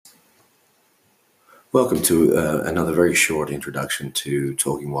Welcome to another very short introduction to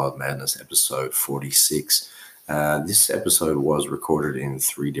Talking Wild Madness, episode 46. This episode was recorded in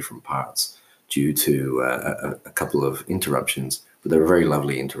 3 different parts due to a couple of interruptions, but they were very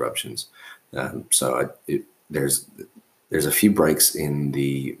lovely interruptions. There's a few breaks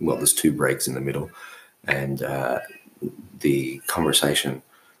there's 2 breaks in the middle, and the conversation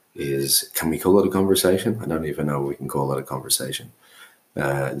can we call it a conversation? I don't even know if we can call it a conversation.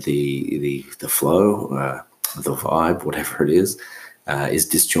 The flow, the vibe, whatever it is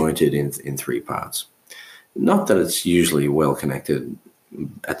disjointed in 3 parts. Not that it's usually well connected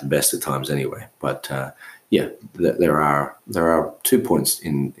at the best of times anyway, but there are 2 points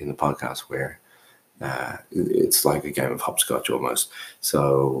in the podcast where it's like a game of hopscotch almost.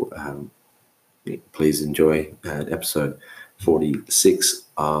 So please enjoy episode 46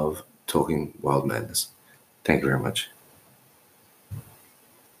 of Talking Wild Madness. Thank you very much.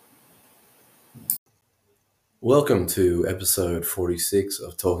 Welcome to episode 46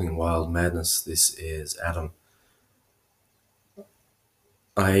 of Talking Wild Madness. This is Adam.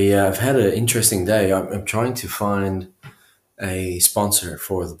 I've had an interesting day. I'm trying to find a sponsor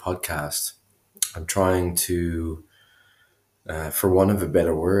for the podcast. I'm trying to, for want of a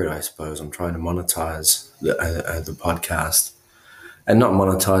better word, I suppose, I'm trying to monetize the podcast, and not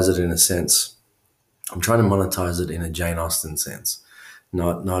monetize it in a sense. I'm trying to monetize it in a Jane Austen sense.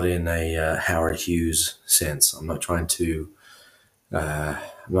 Not in a Howard Hughes sense. I'm not trying to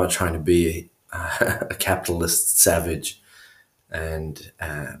be a capitalist savage and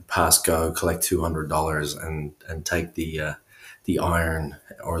pass go, collect $200 and take the iron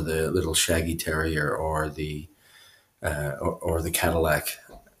or the little shaggy terrier or the Cadillac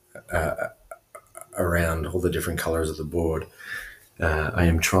around all the different colors of the board. I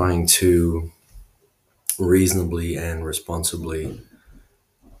am trying to reasonably and responsibly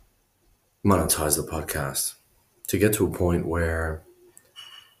monetize the podcast to get to a point where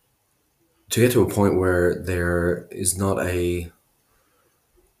there's not a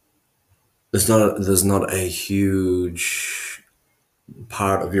huge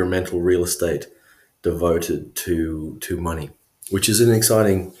part of your mental real estate devoted to money, which is an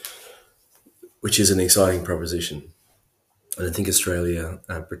exciting proposition. And I think Australia,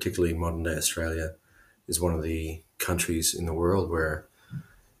 particularly modern day Australia, is one of the countries in the world where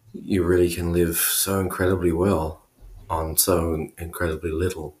you really can live so incredibly well on so incredibly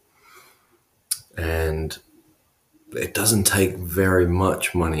little. And it doesn't take very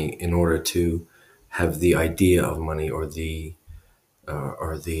much money in order to have the idea of money or the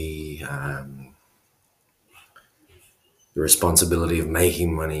responsibility of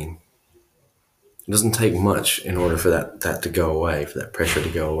making money. It doesn't take much in order for that to go away, for that pressure to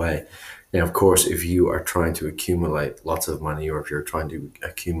go away. Now, of course, if you are trying to accumulate lots of money, or if you're trying to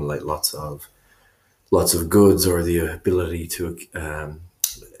accumulate lots of goods, or the ability to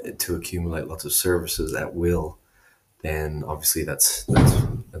accumulate lots of services at will, then obviously that's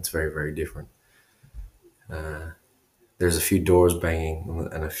very, very different. There's a few doors banging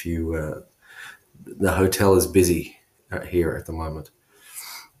and a few. The hotel is busy here at the moment.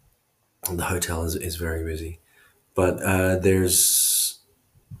 The hotel is very busy, but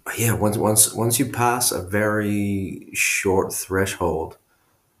once you pass a very short threshold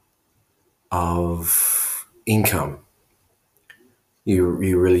of income, you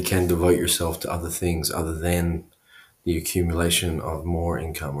really can devote yourself to other things other than the accumulation of more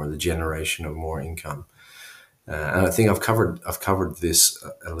income or the generation of more income. And I think I've covered this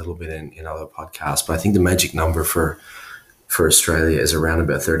a little bit in other podcasts, but I think the magic number for Australia is around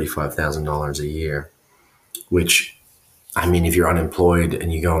about $35,000 a year, which, I mean, if you're unemployed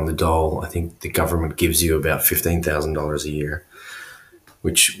and you go on the dole, I think the government gives you about $15,000 a year,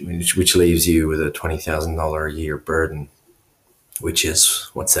 which leaves you with a $20,000 a year burden, which is,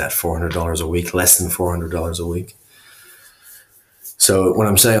 what's that, $400 a week, less than $400 a week. So when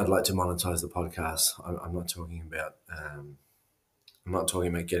I'm saying I'd like to monetize the podcast, I'm not talking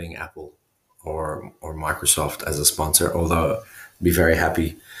about getting Apple or Microsoft as a sponsor, although I'd be very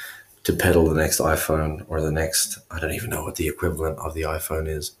happy to peddle the next iPhone or the next, I don't even know what the equivalent of the iPhone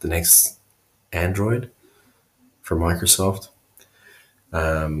is, the next Android for Microsoft.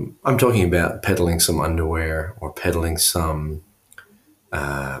 I'm talking about peddling some underwear or peddling some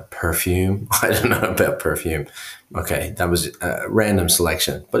perfume. I don't know about perfume. Okay, that was a random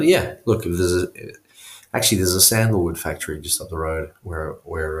selection. But yeah, look, if there's a sandalwood factory just up the road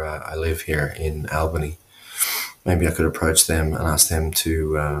where I live here in Albany. Maybe I could approach them and ask them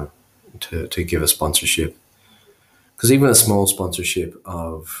to give a sponsorship. Because even a small sponsorship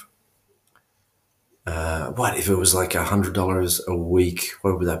of What if it was like $100 a week?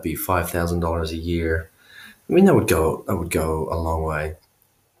 What would that be? $5,000 a year? I mean, that would go a long way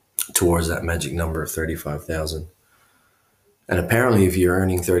towards that magic number of 35,000. And apparently, if you're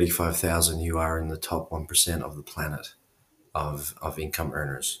earning 35,000, you are in the top 1% of the planet of income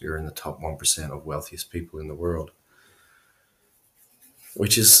earners. You're in the top 1% of wealthiest people in the world,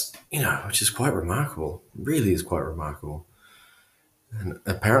 which is quite remarkable. Really is quite remarkable. And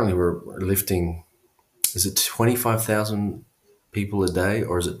apparently, we're lifting. Is it 25,000 people a day,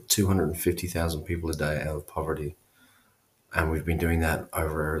 or is it 250,000 people a day out of poverty? And we've been doing that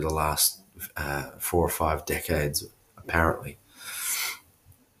over the last 4 or 5 decades, apparently.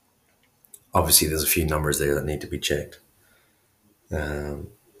 Obviously, there's a few numbers there that need to be checked. Um,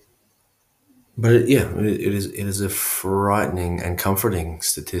 but it is a frightening and comforting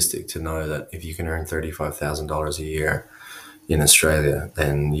statistic to know that if you can earn $35,000 a year in Australia,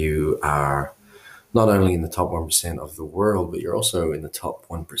 then you are not only in the top 1% of the world, but you're also in the top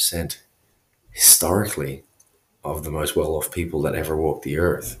 1% historically of the most well off people that ever walked the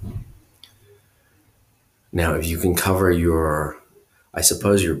earth. Now, if you can cover I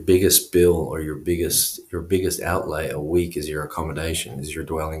suppose your biggest bill or your biggest outlay a week is your accommodation, is your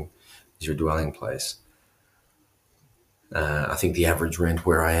dwelling place. I think the average rent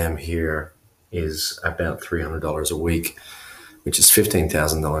where I am here is about $300 a week, which is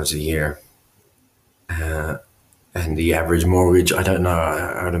 $15,000 a year. Uh, and the average mortgage, I don't know.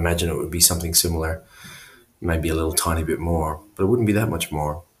 I would imagine it would be something similar, maybe a little tiny bit more, but it wouldn't be that much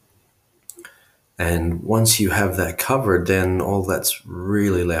more. And once you have that covered, then all that's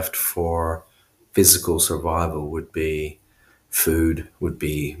really left for physical survival would be food, would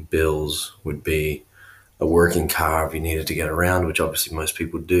be bills, would be a working car if you needed to get around, which obviously most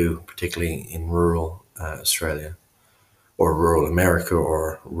people do, particularly in rural Australia or rural America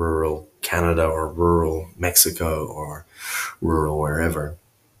or rural Canada or rural Mexico or rural wherever.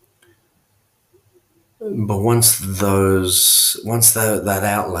 But once that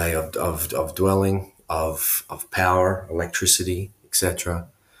outlay of dwelling, of power, electricity, etc.,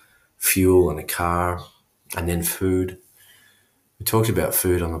 fuel and a car, and then food. We talked about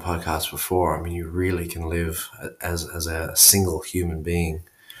food on the podcast before. I mean, you really can live as a single human being.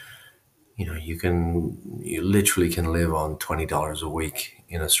 You literally can live on $20 a week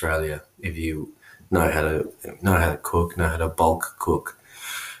in Australia if you know how to cook, know how to bulk cook,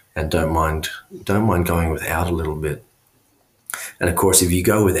 and don't mind going without a little bit. And of course, if you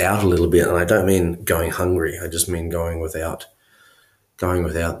go without a little bit, and I don't mean going hungry, I just mean going without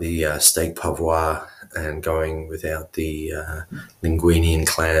the steak pavois, and going without the linguine and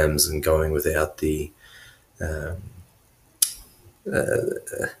clams, and going without the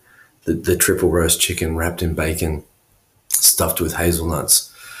triple roast chicken wrapped in bacon, stuffed with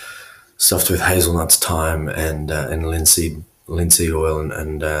hazelnuts, thyme, and linseed oil,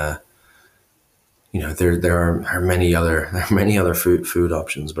 and there are many other food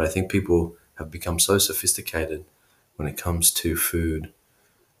options. But I think people have become so sophisticated when it comes to food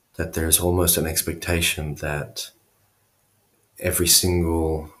that there's almost an expectation that every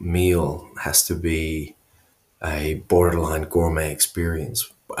single meal has to be a borderline gourmet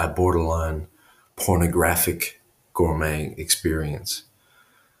experience, a borderline pornographic gourmet experience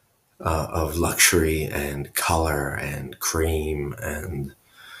of luxury and color and cream and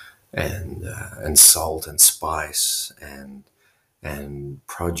salt and spice and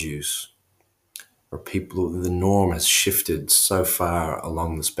produce. Where the norm has shifted so far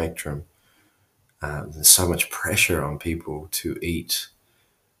along the spectrum. There's so much pressure on people to eat.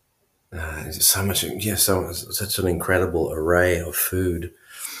 There's so much, yeah, such an incredible array of food.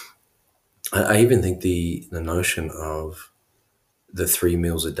 I even think the notion of the 3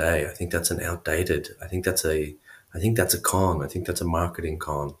 meals a day. I think that's an outdated. I think that's a con. I think that's a marketing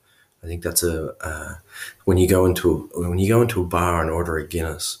con. I think that's when you go into a bar and order a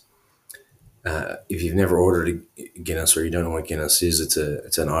Guinness. If you've never ordered a Guinness or you don't know what Guinness is, it's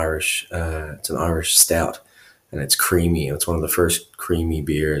an Irish stout, and it's creamy. It's one of the first creamy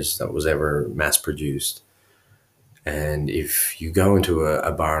beers that was ever mass produced. And if you go into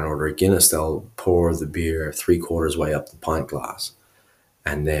a bar and order a Guinness, they'll pour the beer 3/4 way up the pint glass,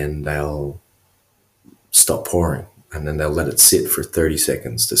 and then they'll stop pouring, and then they'll let it sit for 30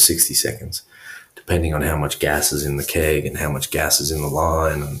 seconds to 60 seconds, depending on how much gas is in the keg and how much gas is in the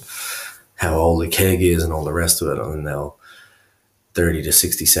line and how old the keg is and all the rest of it. And then they'll 30 to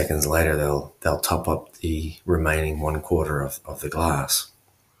 60 seconds later, they'll top up the remaining 1/4 of the glass.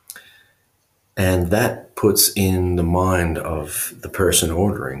 And that puts in the mind of the person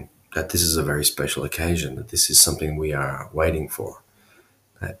ordering that this is a very special occasion, that this is something we are waiting for.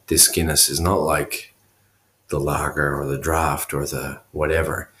 That this Guinness is not like the lager or the draft or the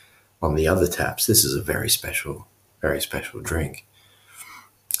whatever on the other taps. This is a very special drink.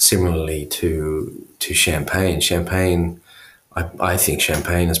 Similarly to champagne. I think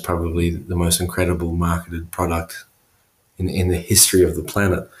champagne is probably the most incredible marketed product in the history of the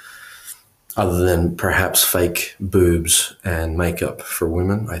planet, other than perhaps fake boobs and makeup for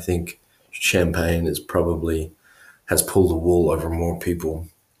women. I think champagne is probably has pulled the wool over more people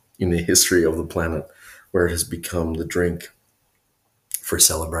in the history of the planet, where it has become the drink for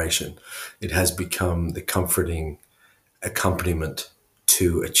celebration. It has become the comforting accompaniment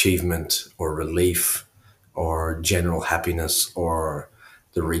to achievement or relief or general happiness or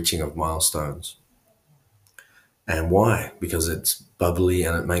the reaching of milestones. And why? Because it's bubbly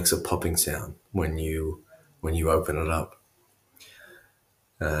and it makes a popping sound when you open it up.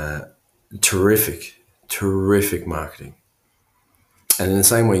 Terrific, terrific marketing. And in the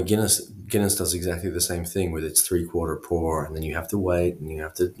same way, Guinness does exactly the same thing with its 3/4 pour, and then you have to wait, and you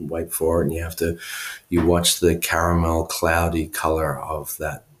have to wait for it, and you watch the caramel cloudy color of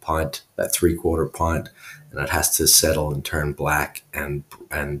that pint, that 3/4 pint, and it has to settle and turn black and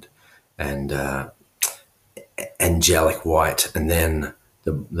angelic white, and then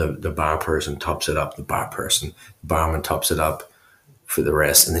the bar person tops it up. The barman tops it up for the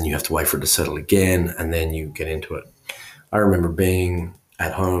rest, and then you have to wait for it to settle again, and then you get into it. I remember being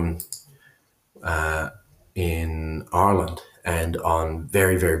at home in Ireland, and on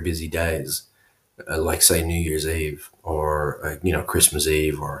very, very busy days, like say New Year's Eve or Christmas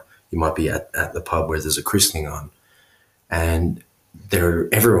Eve, or you might be at the pub where there's a christening on, and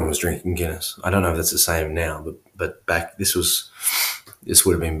everyone was drinking Guinness. I don't know if that's the same now, but back this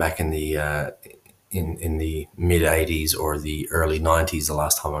would have been back in the in the mid '80s or the early '90s. The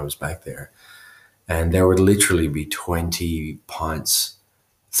last time I was back there. And there would literally be 20 pints,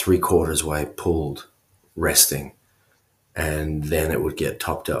 3/4 way pulled, resting. And then it would get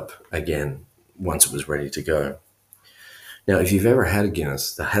topped up again once it was ready to go. Now, if you've ever had a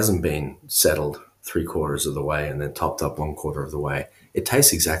Guinness that hasn't been settled 3/4 of the way and then topped up 1/4 of the way, it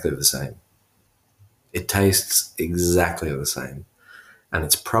tastes exactly the same. It tastes exactly the same. And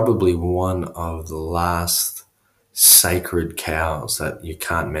it's probably one of the last sacred cows that you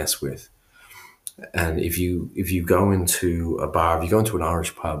can't mess with. And if you go into a bar, if you go into an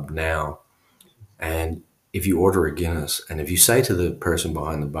Irish pub now, and if you order a Guinness, and if you say to the person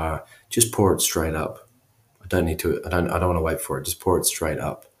behind the bar, just pour it straight up. I don't want to wait for it. Just pour it straight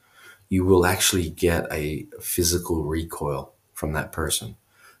up. You will actually get a physical recoil from that person.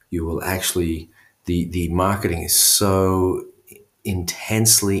 You will actually, the marketing is so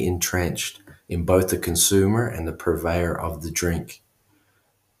intensely entrenched in both the consumer and the purveyor of the drink.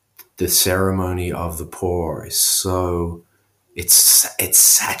 The ceremony of the pour is so it's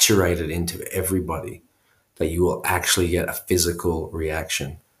saturated into everybody that you will actually get a physical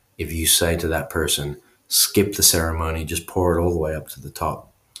reaction if you say to that person, skip the ceremony, just pour it all the way up to the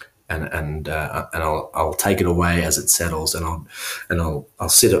top, and I'll take it away as it settles, and I'll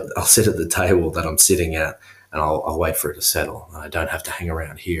sit at the table that I'm sitting at, and I'll wait for it to settle. I don't have to hang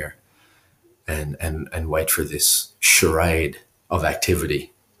around here and wait for this charade of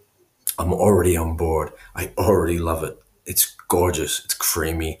activity. I'm already on board. I already love it. It's gorgeous. It's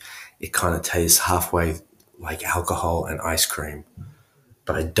creamy. It kind of tastes halfway like alcohol and ice cream.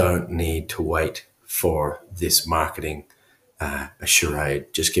 But I don't need to wait for this marketing a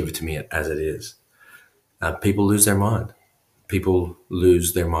charade. Just give it to me as it is. People lose their mind. People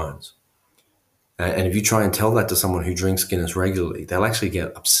lose their minds. And if you try and tell that to someone who drinks Guinness regularly, they'll actually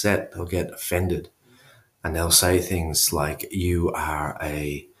get upset. They'll get offended. And they'll say things like, you're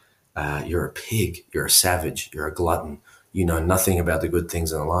a pig, you're a savage, you're a glutton. You know nothing about the good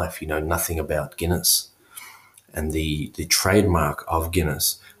things in life. You know nothing about Guinness. And the trademark of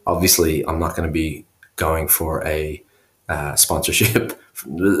Guinness, obviously I'm not going to be going for a sponsorship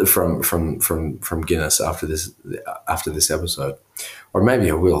from Guinness after this episode. Or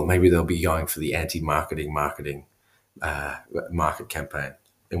maybe I will. Maybe they'll be going for the anti-marketing market campaign,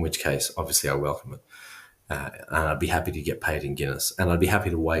 in which case, obviously I welcome it. And I'd be happy to get paid in Guinness, and I'd be happy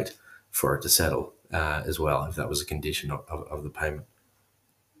to wait for it to settle as well, if that was a condition of the payment.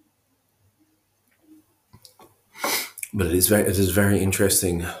 But it is very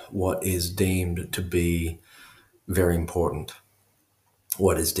interesting what is deemed to be very important,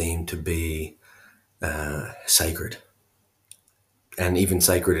 what is deemed to be sacred, and even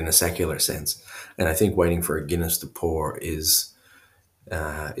sacred in a secular sense. And I think waiting for a Guinness to pour is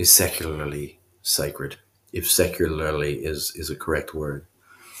secularly sacred, if secularly is a correct word.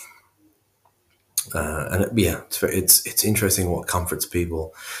 Yeah, it's interesting what comforts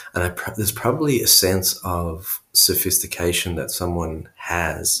people, and there's probably a sense of sophistication that someone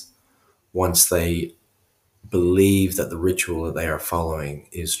has once they believe that the ritual that they are following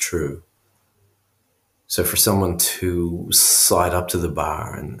is true. So for someone to slide up to the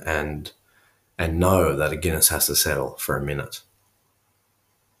bar and know that a Guinness has to settle for a minute,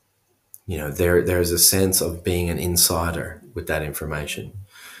 there's a sense of being an insider with that information.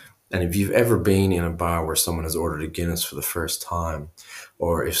 And if you've ever been in a bar where someone has ordered a Guinness for the first time,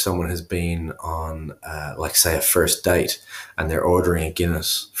 or if someone has been on, like, say, a first date and they're ordering a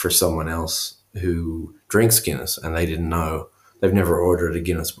Guinness for someone else who drinks Guinness and they didn't know, they've never ordered a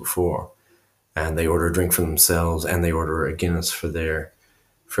Guinness before, and they order a drink for themselves and they order a Guinness for their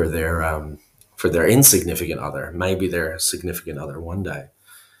for their insignificant other, maybe their significant other one day.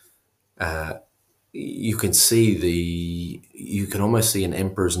 You can see you can almost see an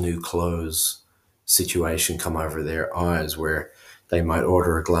emperor's new clothes situation come over their eyes, where they might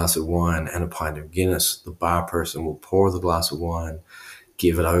order a glass of wine and a pint of Guinness. The bar person will pour the glass of wine,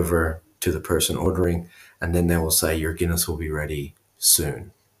 give it over to the person ordering, and then they will say, your Guinness will be ready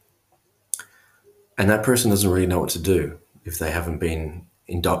soon. And that person doesn't really know what to do if they haven't been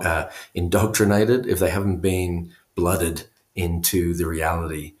indoctrinated, if they haven't been blooded into the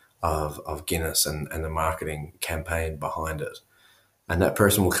reality of Guinness and the marketing campaign behind it. And that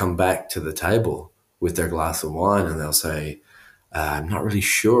person will come back to the table with their glass of wine and they'll say, I'm not really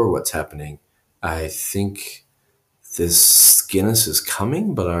sure what's happening. I think this Guinness is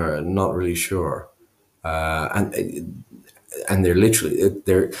coming, but I'm not really sure. And they're literally,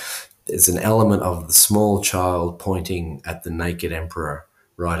 there's an element of the small child pointing at the naked emperor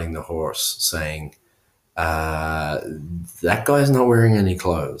riding the horse saying, that guy's not wearing any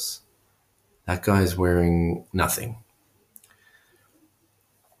clothes. That guy's wearing nothing.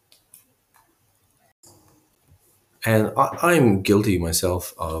 And I'm guilty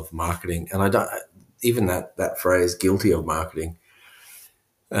myself of marketing, and I don't even that phrase "guilty of marketing."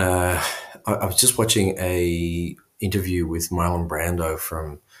 I was just watching a interview with Marlon Brando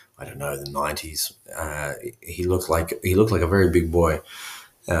from, I don't know, the '90s. He looked like a very big boy,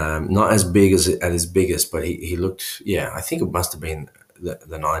 not as big as at his biggest, but he looked. Yeah, I think it must have been the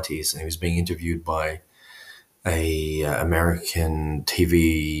 '90s, and he was being interviewed by a American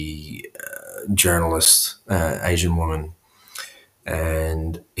TV journalist, Asian woman,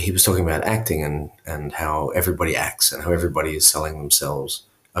 and he was talking about acting and how everybody acts and how everybody is selling themselves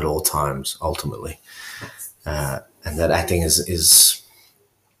at all times ultimately, and that acting is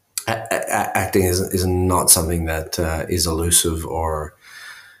not something that is elusive or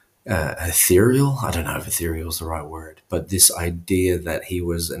ethereal. I don't know if ethereal is the right word, but this idea that he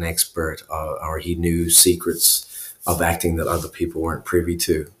was an expert, or he knew secrets of acting that other people weren't privy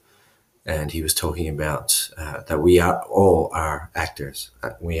to. And he was talking about that we are all are actors,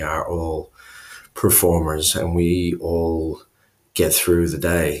 we are all performers, and we all get through the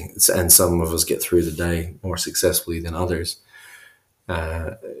day. And some of us get through the day more successfully than others,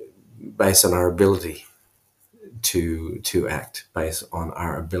 based on our ability to act, based on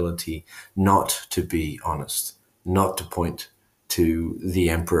our ability not to be honest, not to point to the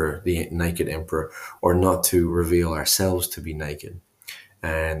emperor, the naked emperor, or not to reveal ourselves to be naked.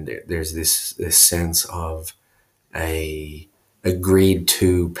 And there's this sense of a agreed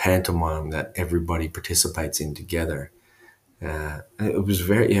to pantomime that everybody participates in together. It was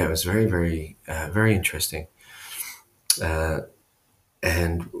very interesting.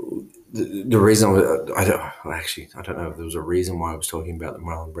 And the reason I don't know if there was a reason why I was talking about the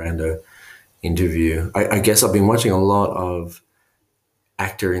Marlon Brando interview. I guess I've been watching a lot of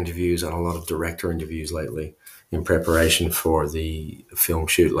actor interviews and a lot of director interviews lately in preparation for the film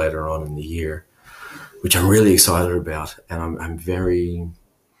shoot later on in the year, which I'm really excited about. And I'm very,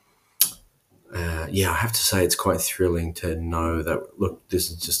 I have to say it's quite thrilling to know that, look, this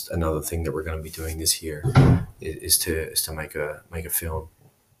is just another thing that we're going to be doing this year, is to make a film.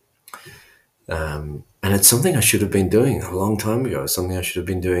 And it's something I should have been doing a long time ago. It's something I should have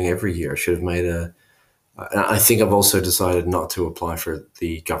been doing every year. I should have made I think I've also decided not to apply for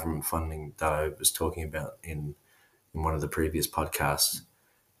the government funding that I was talking about in one of the previous podcasts.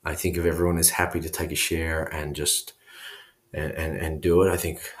 I think if everyone is happy to take a share and just and do it, I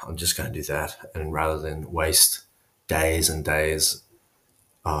think I'm just going to do that. And rather than waste days and days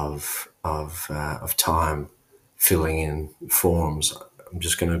of time filling in forms, I'm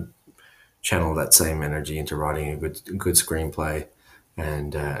just going to channel that same energy into writing a good screenplay,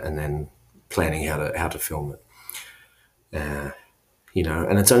 and then planning how to film it. And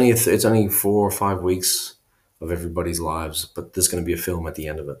it's only 4 or 5 weeks of everybody's lives, but there's going to be a film at the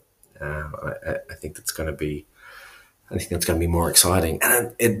end of it. I think that's going to be. I think that's going to be more exciting.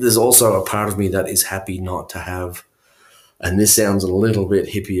 And there's also a part of me that is happy not to have. And this sounds a little bit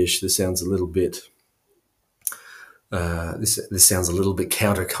hippie-ish. This sounds a little bit. This sounds a little bit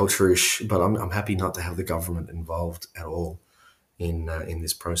counterculture-ish. But I'm happy not to have the government involved at all in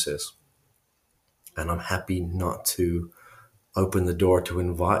this process. And I'm happy not to open the door to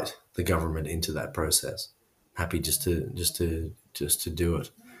invite the government into that process. Happy just to do it.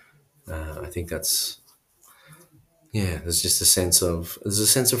 I think that's There's just a sense of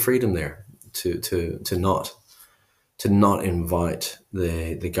freedom there to not invite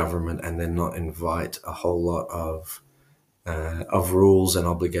the government and then not invite a whole lot of rules and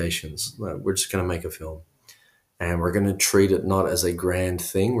obligations. We're just going to make a film. And we're going to treat it not as a grand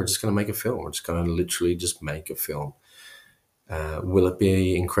thing. We're just going to make a film. We're just going to literally just make a film. Will it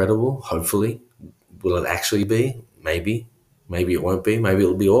be incredible? Hopefully. Will it actually be? Maybe. Maybe it won't be. Maybe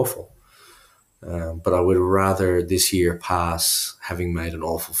it'll be awful. But I would rather this year pass having made an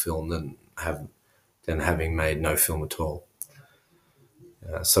awful film than having made no film at all.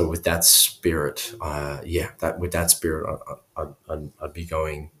 So with that spirit, with that spirit, I'd be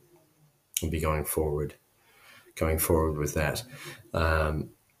going forward with that.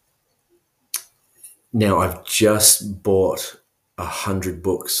 Now I've just bought 100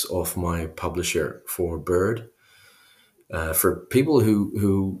 books off my publisher for Bird. For people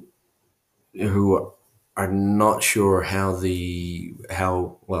who are not sure how I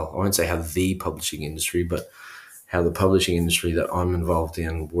won't say how the publishing industry, but how the publishing industry that I'm involved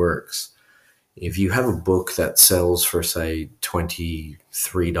in works. If you have a book that sells for, say,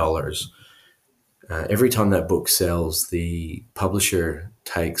 $23, every time that book sells, the publisher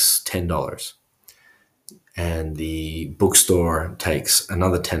takes $10 and the bookstore takes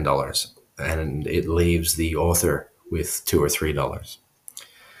another $10, and it leaves the author with $2 or $3.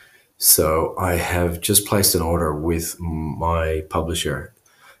 So I have just placed an order with my publisher.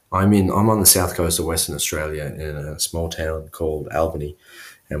 I'm on the south coast of Western Australia in a small town called Albany,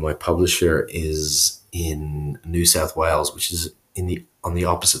 and my publisher is in New South Wales, which is on the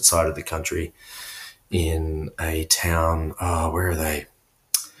opposite side of the country, in a town. Where are they?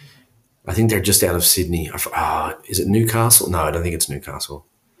 I think they're just out of Sydney. Is it Newcastle? No, I don't think it's Newcastle,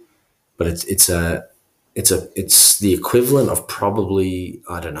 but it's the equivalent of probably,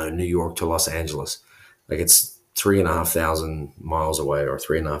 I don't know, New York to Los Angeles. Like it's 3,500 miles away or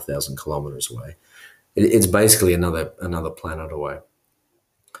 3,500 kilometers away. It's basically another planet away.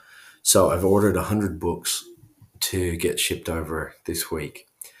 So I've ordered 100 books to get shipped over this week,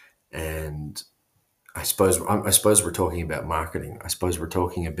 and I suppose we're talking about marketing. I suppose we're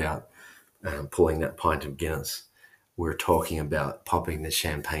talking about pulling that pint of Guinness. We're talking about popping the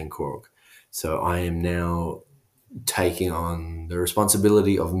champagne cork. So I am now taking on the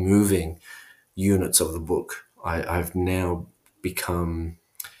responsibility of moving units of the book. I've now become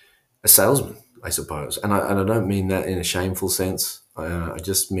a salesman, I suppose. And I don't mean that in a shameful sense. I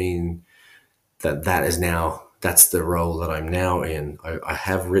just mean that's the role that I'm now in. I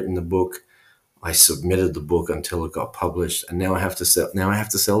have written the book. I submitted the book until it got published, and now I have to sell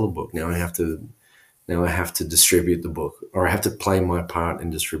the book. Now I have to distribute the book, or I have to play my part in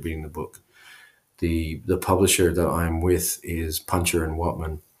distributing the book. The publisher that I'm with is Puncher and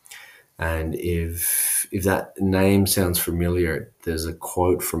Wattman. And if that name sounds familiar, there's a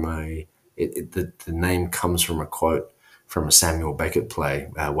quote from the name comes from a quote from a Samuel Beckett play,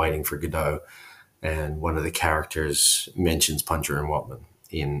 Waiting for Godot, and one of the characters mentions Puncher and Wattman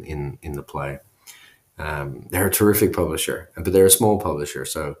in the play. They're a terrific publisher, but they're a small publisher,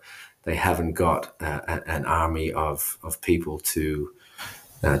 so they haven't got an army of people to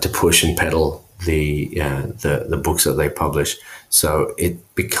push and peddle the books that they publish. So it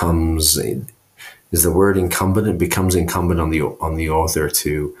becomes, is the word incumbent? It becomes incumbent on the author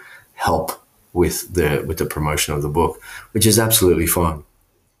to help with the promotion of the book, which is absolutely fine.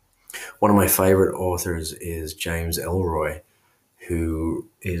 One of my favorite authors is James Ellroy, who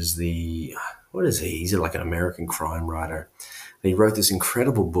is what is he? He's like an American crime writer. And he wrote this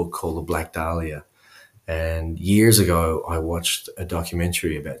incredible book called The Black Dahlia. And years ago, I watched a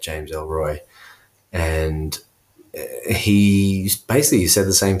documentary about James Ellroy, and he basically said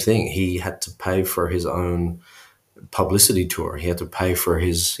the same thing. He had to pay for his own publicity tour. He had to pay for he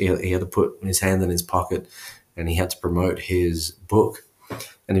had to put his hand in his pocket, and he had to promote his book.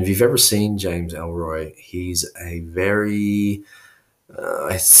 And if you've ever seen James Ellroy, he's a very,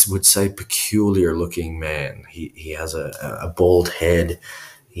 I would say, peculiar looking man. He has a bald head.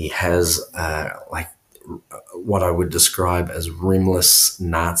 He has what I would describe as rimless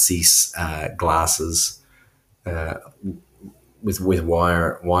Nazi glasses, with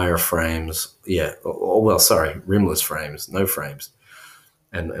wire frames. Yeah. Well, sorry, rimless frames, no frames,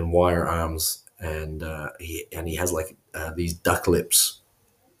 and wire arms, and he has like these duck lips,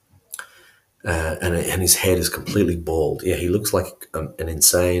 and his head is completely bald. Yeah, he looks like an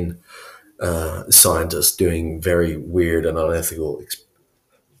insane scientist doing very weird and unethical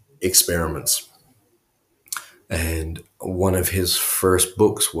experiments. And one of his first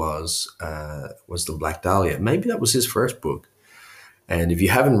books was the Black Dahlia. Maybe that was his first book. And if you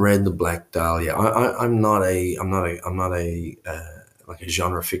haven't read the Black Dahlia, I'm not a like a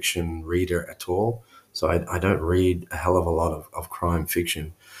genre fiction reader at all. So I don't read a hell of a lot of crime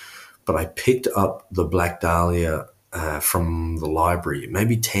fiction. But I picked up the Black Dahlia from the library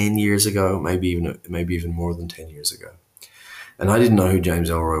maybe 10 years ago, maybe even more than 10 years ago. And I didn't know who James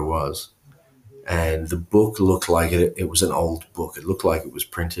Ellroy was. And the book looked like it was an old book. It looked like it was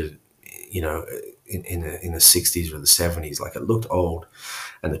printed, you know, in the 60s or the 70s. Like it looked old.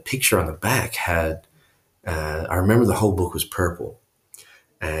 And the picture on the back had, I remember the whole book was purple.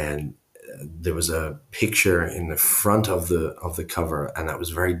 And there was a picture in the front of the cover, and that was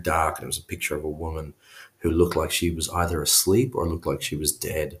very dark. And it was a picture of a woman who looked like she was either asleep or looked like she was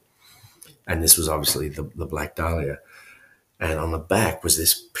dead. And this was obviously the Black Dahlia. And on the back was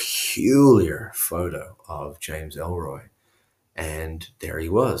this peculiar photo of James Ellroy. And there he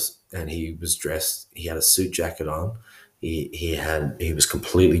was. And he was dressed, he had a suit jacket on. He was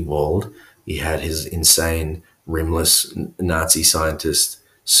completely bald. He had his insane rimless Nazi scientist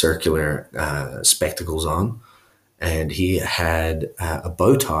circular spectacles on. And he had a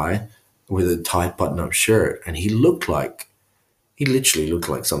bow tie with a tight button-up shirt. And he literally looked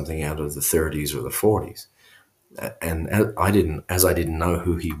like something out of the 30s or the 40s. And as I didn't know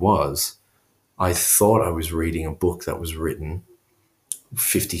who he was, I thought I was reading a book that was written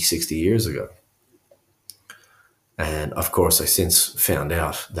 50, 60 years ago. And of course, I since found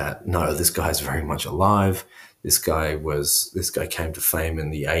out that no, this guy's very much alive. This guy came to fame in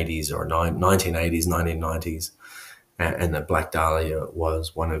the 80s or 1980s, 1990s. And the Black Dahlia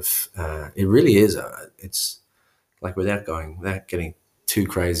was one of, it really is, it's like without getting too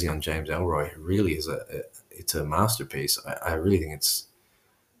crazy on James Ellroy, it really is it's a masterpiece. I really think it's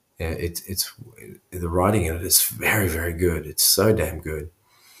the writing in it is very, very good. It's so damn good.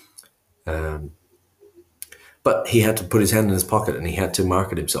 But he had to put his hand in his pocket and he had to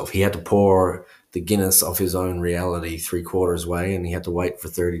market himself. He had to pour the Guinness of his own reality 3/4 way, and he had to wait for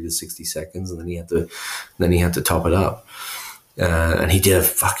 30 to 60 seconds, and then he had to top it up. And he did a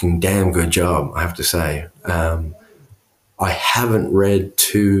fucking damn good job, I have to say. I haven't read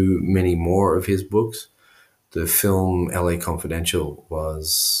too many more of his books. The film LA Confidential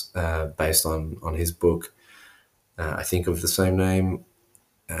was based on his book, I think of the same name,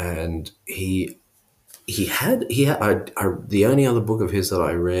 and the only other book of his that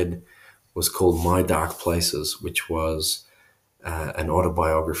I read was called My Dark Places, which was an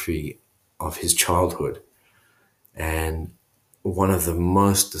autobiography of his childhood, and one of the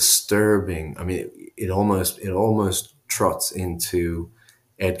most disturbing. I mean, it almost trots into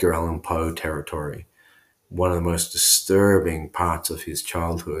Edgar Allan Poe territory. One of the most disturbing parts of his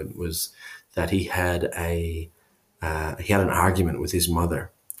childhood was that he had an argument with his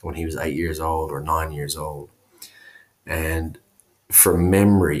mother when he was 8 years old or 9 years old. And from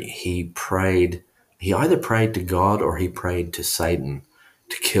memory, he either prayed to God or he prayed to Satan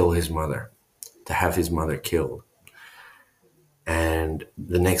to kill his mother, to have his mother killed. And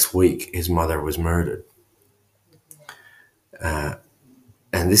the next week, his mother was murdered.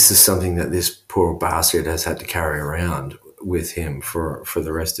 And this is something that this poor bastard has had to carry around with him for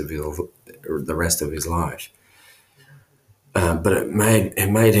the rest of his life. But it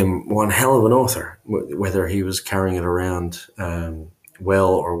made him one hell of an author, whether he was carrying it around well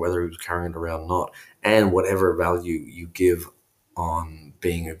or whether he was carrying it around not, and whatever value you give on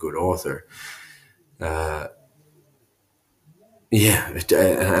being a good author. An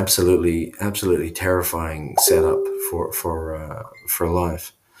absolutely terrifying setup for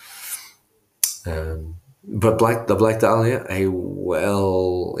life. But the Black Dahlia, I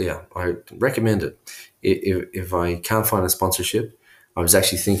recommend it. If I can't find a sponsorship, I was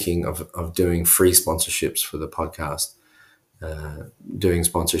actually thinking of doing free sponsorships for the podcast, doing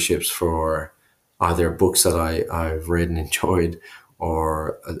sponsorships for either books that I've read and enjoyed,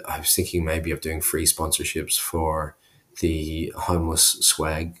 or I was thinking maybe of doing free sponsorships for the homeless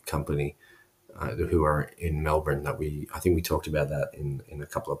swag company who are in Melbourne. I think we talked about that in a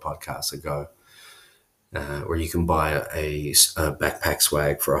couple of podcasts ago. Where you can buy a backpack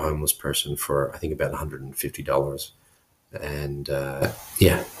swag for a homeless person for, I think, about $150. and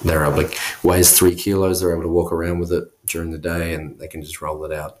yeah, they're able to, weighs 3 kilos. They're able to walk around with it during the day, and they can just roll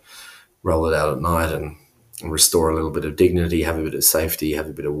it out at night, and restore a little bit of dignity, have a bit of safety, have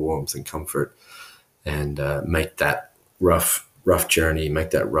a bit of warmth and comfort, and make that rough journey,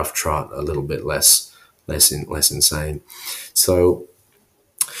 make that rough trot a little bit less insane. So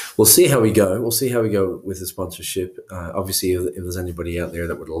we'll see how we go. We'll see how we go with the sponsorship. Obviously, if there's anybody out there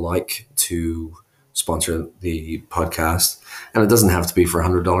that would like to sponsor the podcast, and it doesn't have to be for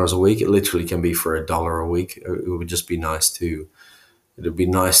 $100 a week. It literally can be for $1 a week. It would just be nice to. It'd be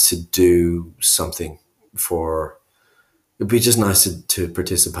nice to do something for. It'd be just nice to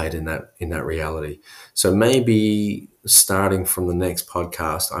participate in that reality. So maybe starting from the next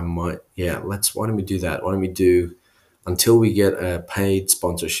podcast, I might, yeah, why don't we do that? Why don't we do, until we get a paid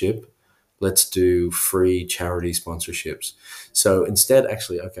sponsorship, let's do free charity sponsorships. So instead,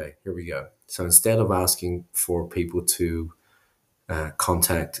 actually, okay, here we go. So instead of asking for people to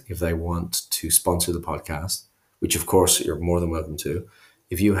contact if they want to sponsor the podcast, which of course you're more than welcome to,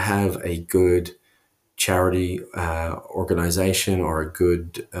 if you have a good charity organization, or a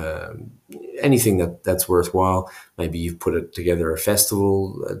good anything that's worthwhile. Maybe you've put it together a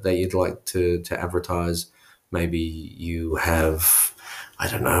festival that you'd like to advertise. Maybe you have, I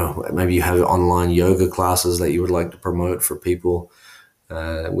don't know, maybe you have online yoga classes that you would like to promote for people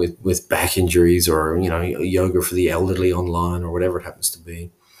with back injuries, or yoga for the elderly online, or whatever it happens to be.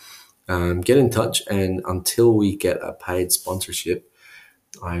 Get in touch, and until we get a paid sponsorship,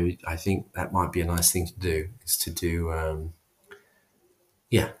 I think that might be a nice thing to do. Is to do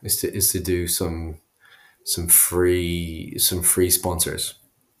is to do some free sponsors.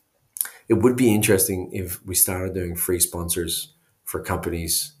 It would be interesting if we started doing free sponsors for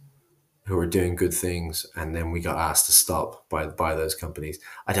companies who are doing good things, and then we got asked to stop by those companies.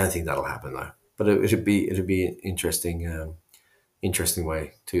 I don't think that'll happen though. But it'd be an interesting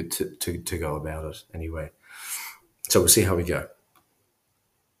way to go about it anyway. So we'll see how we go.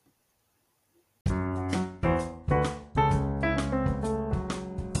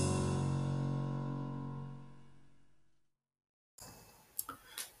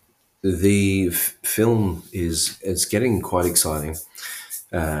 The film is getting quite exciting.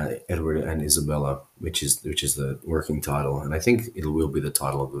 Edward and Isabella, which is the working title, and I think it will be the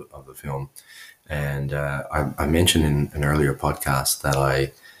title of the film. And I mentioned in an earlier podcast that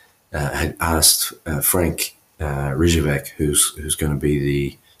I had asked Frank Rizhevek, who's going to be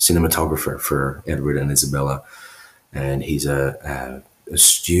the cinematographer for Edward and Isabella, and he's a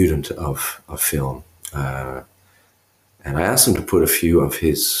student of film. And I asked him to put a few of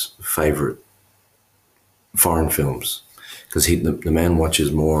his favorite foreign films, because the man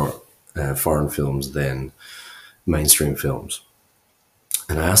watches more foreign films than mainstream films.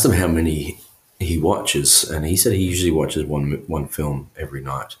 And I asked him how many he watches, and he said he usually watches one film every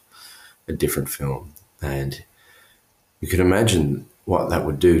night, a different film. And you can imagine what that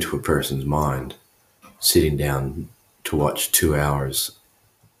would do to a person's mind, sitting down to watch 2 hours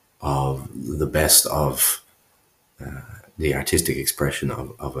of the best of the artistic expression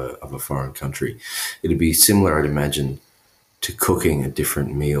of a foreign country. It'd be similar, I'd imagine, to cooking a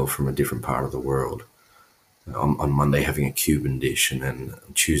different meal from a different part of the world. On Monday having a Cuban dish, and then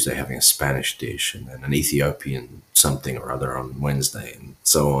on Tuesday having a Spanish dish, and then an Ethiopian something or other on Wednesday, and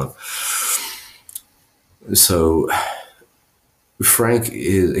so on. So Frank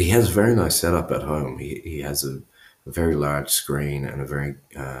he has a very nice setup at home. He has a very large screen and a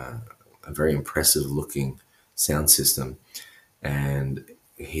very impressive looking sound system, and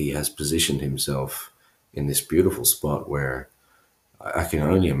he has positioned himself in this beautiful spot where I can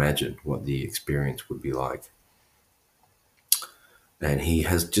only imagine what the experience would be like. And he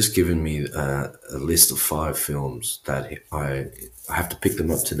has just given me a list of 5 films that I have to pick them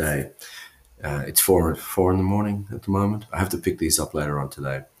up today. It's four in the morning at the moment. I have to pick these up later on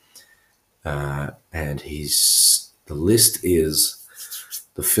today. And the list is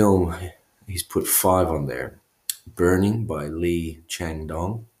the film. He's put 5 on there. Burning by Lee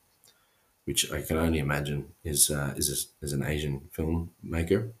Chang-dong, which I can only imagine is an Asian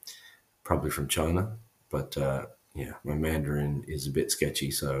filmmaker, probably from China. But yeah, my Mandarin is a bit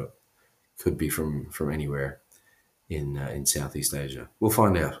sketchy, so could be from anywhere in Southeast Asia. We'll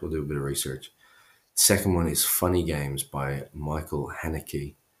find out. We'll do a bit of research. Second one is Funny Games by Michael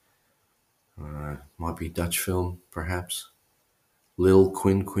Haneke. Might be Dutch film, perhaps. Lil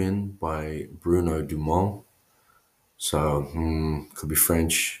Quin Quin by Bruno Dumont. So, could be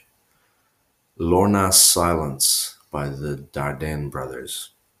French. Lorna's Silence by the Dardenne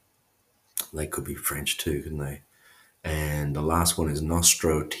brothers. They could be French too, couldn't they? And the last one is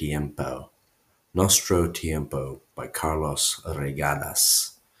Nostro Tiempo Nostro Tiempo by Carlos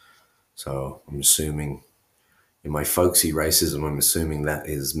Regadas. So I'm assuming, in my folksy racism, I'm assuming that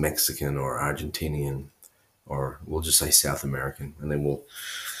is Mexican or Argentinian, or we'll just say South American, and then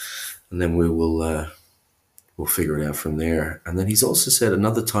we will we'll figure it out from there. And then he's also said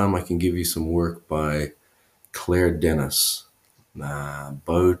another time I can give you some work by Claire Dennis,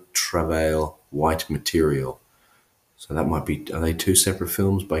 Beau Travail, White Material. So that might be, are they two separate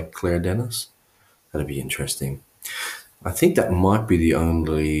films by Claire Dennis? That'd be interesting. I think that might be the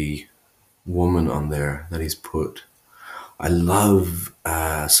only woman on there that he's put. I love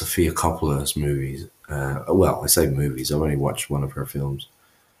Sofia Coppola's movies. Well, I say movies. I've only watched one of her films,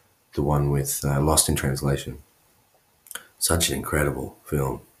 the one with Lost in Translation. Such an incredible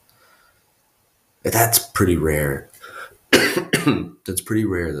film. That's pretty rare. That's pretty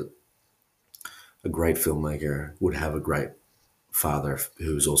rare that a great filmmaker would have a great father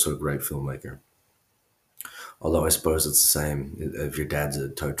who's also a great filmmaker. Although I suppose it's the same. If your dad's a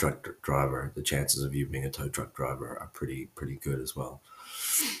tow truck driver, the chances of you being a tow truck driver are pretty good as well.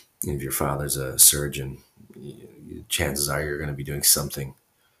 And if your father's a surgeon, chances are you're going to be doing something.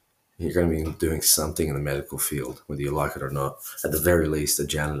 You're going to be doing something in the medical field, whether you like it or not. At the very least, a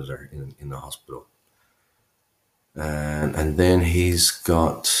janitor in the hospital. And then he's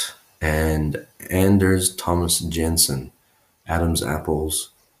got and Anders Thomas Jensen, Adam's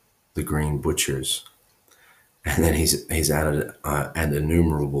Apples, The Green Butchers, and then he's added and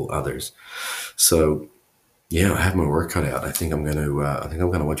innumerable others. So yeah, I have my work cut out. I think I'm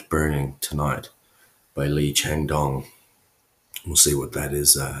gonna watch Burning tonight by Lee Chang Dong. We'll see what that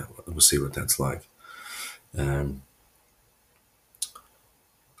is. We'll see what that's like. Um,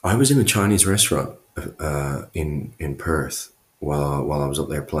 I was in a Chinese restaurant in Perth while I was up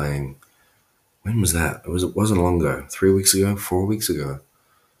there playing. When was that? It wasn't long ago. 3 weeks ago, 4 weeks ago,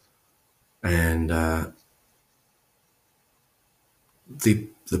 and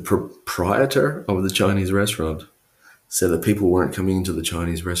the proprietor of the Chinese restaurant said that people weren't coming into the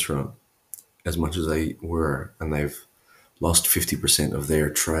Chinese restaurant as much as they were, and they've lost 50% of their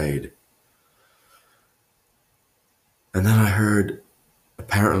trade. And then I heard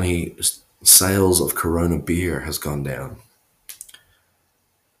apparently sales of Corona beer has gone down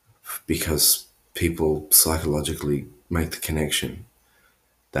because people psychologically make the connection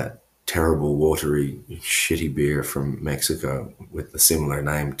that terrible, watery, shitty beer from Mexico with a similar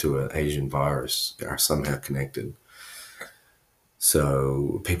name to an Asian virus are somehow connected.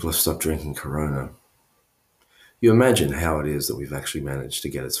 So people have stopped drinking Corona. You imagine how it is that we've actually managed to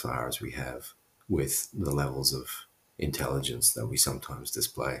get as far as we have with the levels of intelligence that we sometimes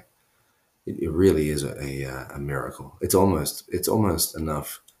display. It really is a miracle. It's almost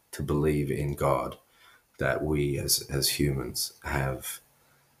enough to believe in God that we as humans have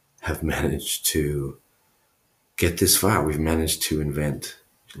managed to get this far. We've managed to invent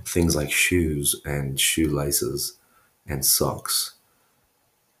things like shoes and shoelaces and socks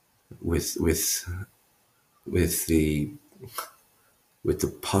with with the with the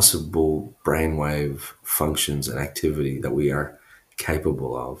possible brainwave functions and activity that we are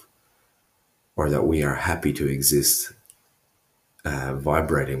capable of, or that we are happy to exist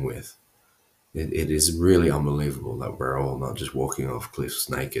vibrating with. It is really unbelievable that we're all not just walking off cliffs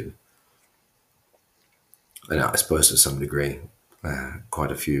naked. And I suppose to some degree,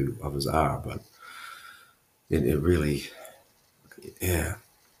 quite a few of us are, but it really, yeah,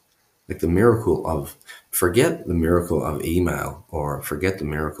 like the miracle of, forget the miracle of email or forget the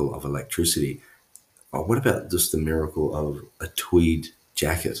miracle of electricity. Or what about just the miracle of a tweed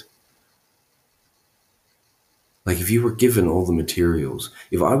jacket? Like if you were given all the materials,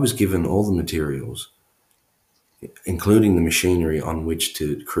 if I was given all the materials, including the machinery on which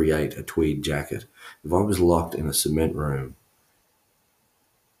to create a tweed jacket, if I was locked in a cement room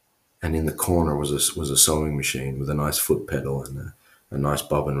and in the corner was a sewing machine with a nice foot pedal and a nice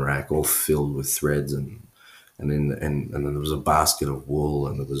bobbin rack all filled with threads and then there was a basket of wool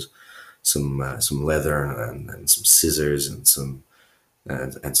and there was some leather and some scissors and some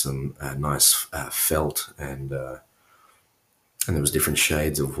nice felt and there was different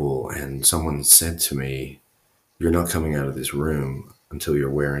shades of wool, and someone said to me, "You're not coming out of this room until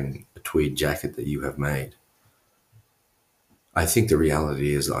you're wearing a tweed jacket that you have made." I think the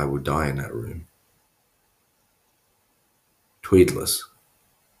reality is that I would die in that room, tweedless,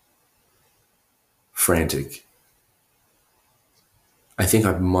 frantic. I think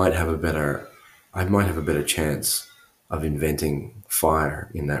I might have a better chance of inventing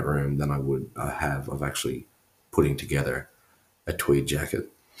fire in that room than I would have of actually putting together a tweed jacket.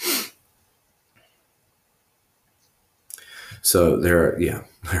 So there are, yeah,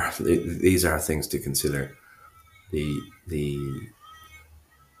 these are things to consider. The the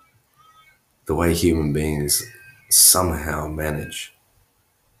the way human beings somehow manage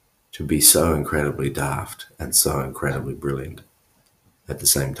to be so incredibly daft and so incredibly brilliant at the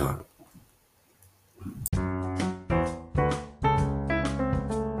same time.